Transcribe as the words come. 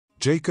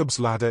Jacob's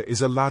ladder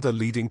is a ladder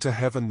leading to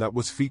heaven that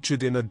was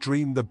featured in a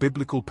dream the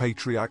biblical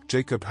patriarch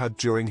Jacob had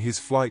during his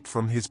flight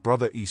from his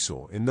brother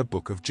Esau in the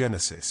book of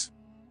Genesis.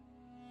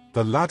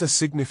 The ladder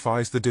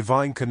signifies the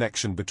divine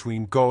connection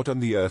between God and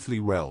the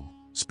earthly realm,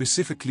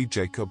 specifically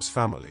Jacob's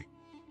family.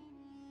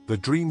 The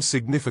dream's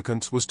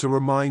significance was to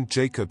remind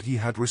Jacob he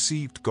had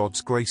received God's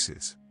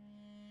graces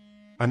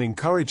and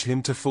encourage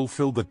him to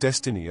fulfill the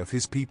destiny of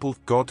his people.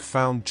 God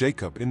found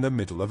Jacob in the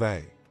middle of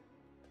a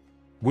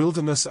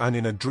wilderness and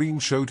in a dream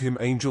showed him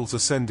angels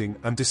ascending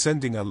and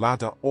descending a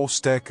ladder or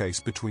staircase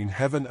between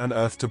heaven and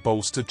earth to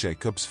bolster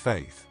Jacob's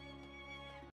faith.